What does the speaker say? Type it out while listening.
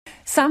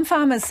Some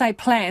farmers say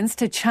plans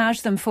to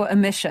charge them for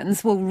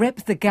emissions will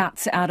rip the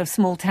guts out of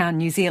small-town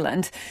New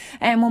Zealand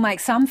and will make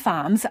some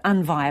farms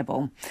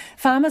unviable.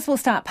 Farmers will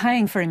start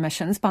paying for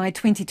emissions by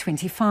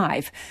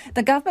 2025.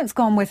 The government's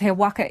gone with He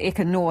Waka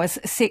Eke Noa's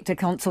sector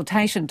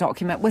consultation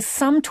document with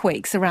some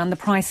tweaks around the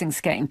pricing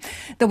scheme.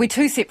 There'll be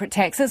two separate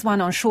taxes, one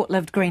on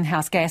short-lived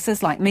greenhouse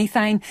gases like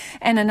methane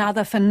and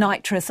another for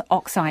nitrous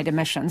oxide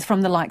emissions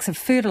from the likes of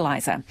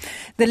fertiliser.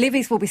 The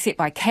levies will be set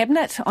by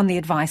Cabinet on the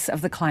advice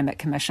of the Climate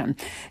Commission.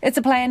 It's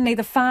a plan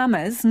neither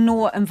farmers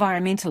nor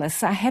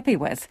environmentalists are happy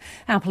with.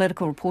 Our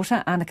political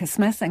reporter Annika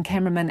Smith and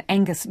cameraman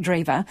Angus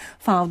Drever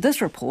filed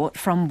this report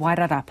from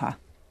Wairarapa.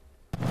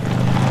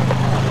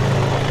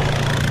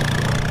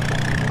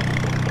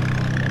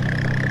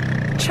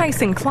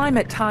 Chasing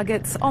climate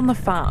targets on the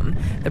farm.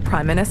 The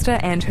Prime Minister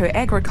and her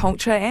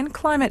Agriculture and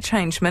Climate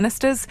Change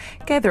Ministers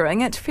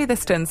gathering at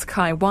Featherstone's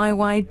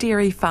Kaiwaiwai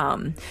dairy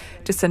farm.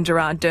 Jacinda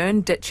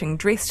Ardern ditching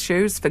dress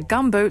shoes for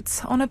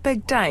gumboots on a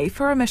big day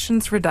for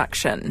emissions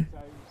reduction.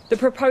 The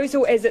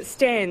proposal as it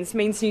stands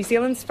means New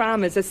Zealand's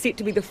farmers are set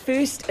to be the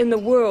first in the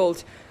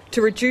world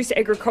to reduce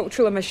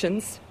agricultural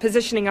emissions,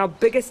 positioning our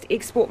biggest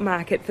export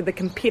market for the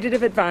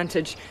competitive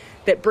advantage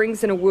that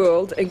brings in a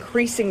world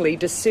increasingly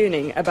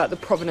discerning about the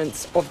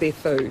provenance of their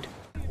food.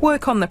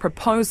 Work on the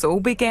proposal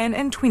began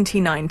in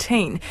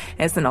 2019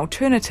 as an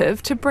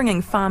alternative to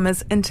bringing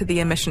farmers into the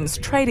emissions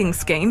trading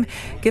scheme,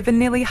 given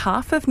nearly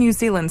half of New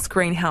Zealand's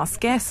greenhouse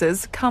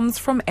gases comes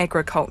from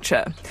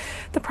agriculture.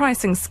 The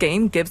pricing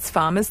scheme gives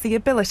farmers the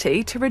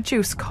ability to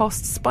reduce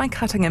costs by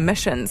cutting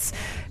emissions.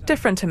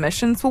 Different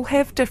emissions will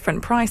have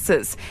different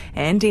prices,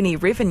 and any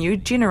revenue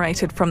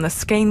generated from the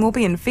scheme will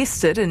be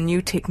invested in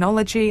new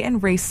technology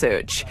and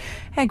research.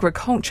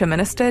 Agriculture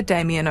Minister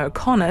Damien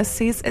O'Connor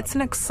says it's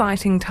an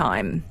exciting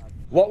time.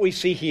 What we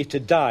see here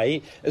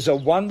today is a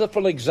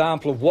wonderful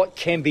example of what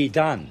can be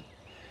done.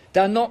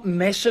 They're not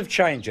massive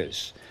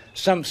changes.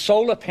 Some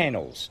solar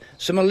panels,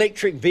 some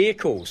electric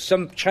vehicles,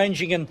 some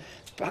changing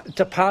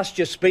to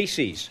pasture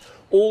species.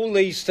 All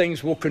these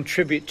things will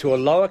contribute to a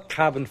lower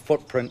carbon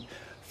footprint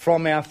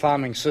from our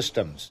farming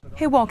systems.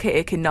 He Waka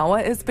Eke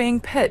Noa is being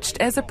pitched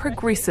as a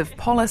progressive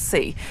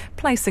policy,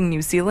 placing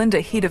New Zealand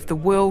ahead of the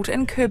world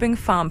in curbing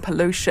farm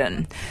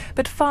pollution.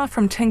 But far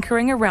from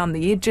tinkering around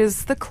the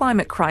edges, the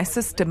climate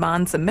crisis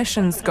demands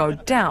emissions go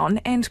down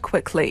and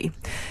quickly.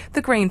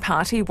 The Green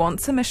Party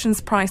wants emissions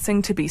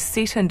pricing to be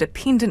set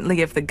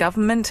independently of the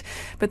government,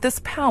 but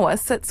this power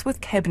sits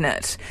with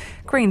Cabinet.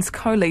 Greens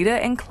co-leader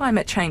and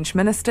Climate Change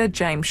Minister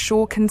James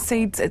Shaw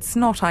concedes it's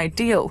not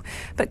ideal,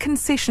 but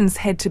concessions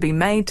had to be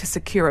made to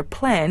secure a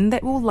plan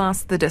that will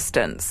last the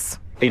distance.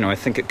 I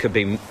think it could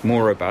be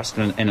more robust,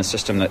 and a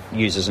system that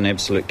uses an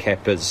absolute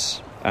cap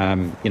is,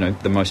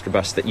 the most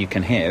robust that you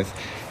can have.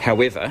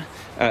 However,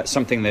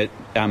 something that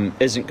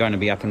isn't going to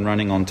be up and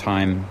running on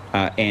time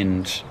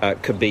and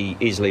could be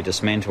easily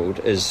dismantled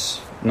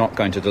is not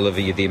going to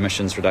deliver you the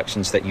emissions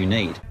reductions that you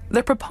need.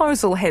 The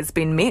proposal has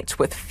been met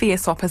with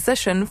fierce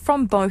opposition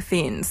from both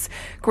ends.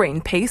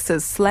 Greenpeace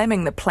is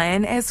slamming the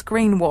plan as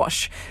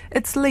greenwash.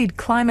 Its lead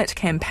climate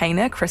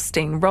campaigner,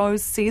 Christine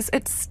Rose, says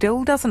it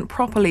still doesn't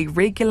properly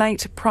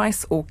regulate,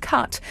 price or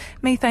cut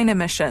methane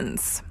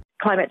emissions.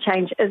 Climate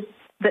change is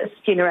this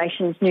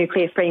generation's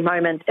nuclear-free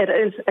moment. It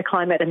is a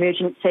climate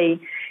emergency,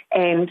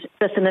 and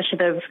this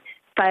initiative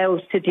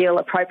fails to deal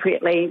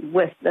appropriately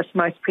with this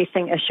most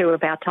pressing issue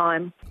of our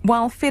time.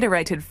 While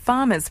Federated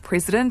Farmers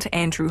President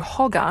Andrew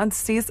Hoggard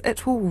says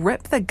it will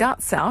rip the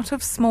guts out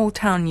of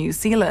small-town New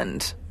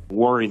Zealand.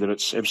 Worry that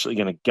it's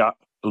absolutely going to gut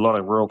a lot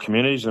of rural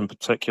communities, in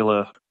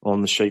particular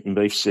on the sheep and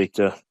beef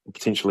sector.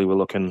 Potentially we're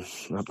looking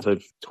up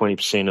to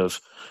 20% of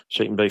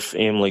sheep and beef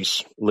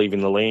families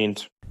leaving the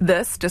land.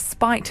 This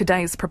despite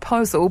today's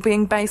proposal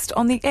being based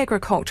on the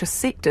agriculture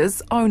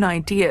sector's own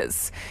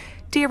ideas.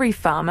 Dairy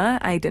farmer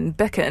Aidan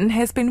Bicken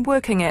has been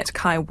working at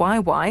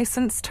Kaiwaiwai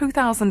since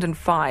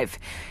 2005.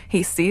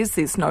 He says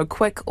there's no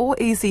quick or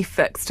easy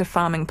fix to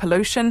farming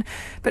pollution,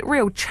 but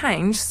real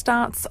change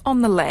starts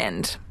on the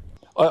land.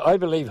 I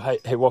believe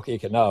He Waka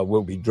Eke Noa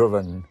will be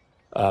driven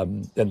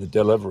in the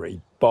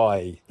delivery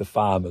by the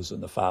farmers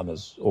and the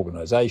farmers'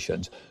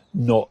 organisations,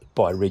 not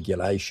by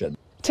regulation.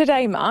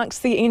 Today marks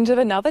the end of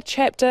another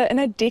chapter in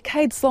a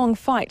decades-long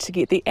fight to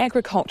get the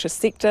agriculture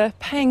sector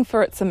paying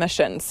for its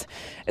emissions.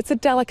 It's a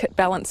delicate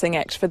balancing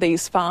act for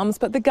these farms,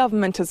 but the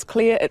government is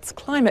clear its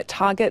climate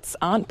targets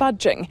aren't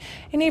budging,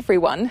 and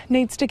everyone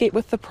needs to get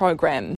with the program.